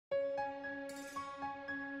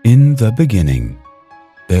In the beginning,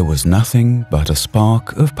 there was nothing but a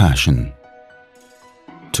spark of passion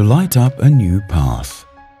to light up a new path,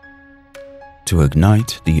 to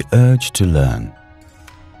ignite the urge to learn,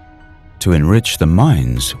 to enrich the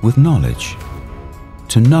minds with knowledge,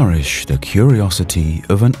 to nourish the curiosity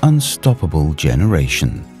of an unstoppable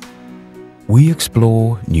generation. We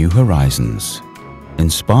explore new horizons,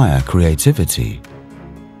 inspire creativity,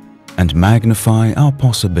 and magnify our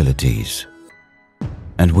possibilities.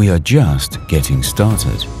 And we are just getting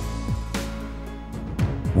started.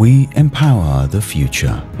 We empower the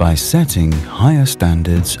future by setting higher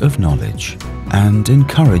standards of knowledge and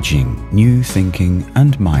encouraging new thinking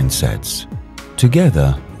and mindsets.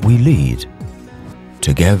 Together we lead.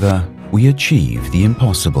 Together we achieve the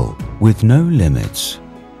impossible with no limits.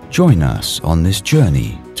 Join us on this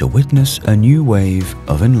journey to witness a new wave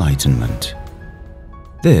of enlightenment.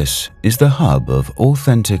 This is the hub of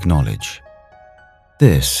authentic knowledge.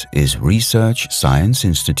 This is Research Science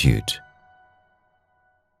Institute.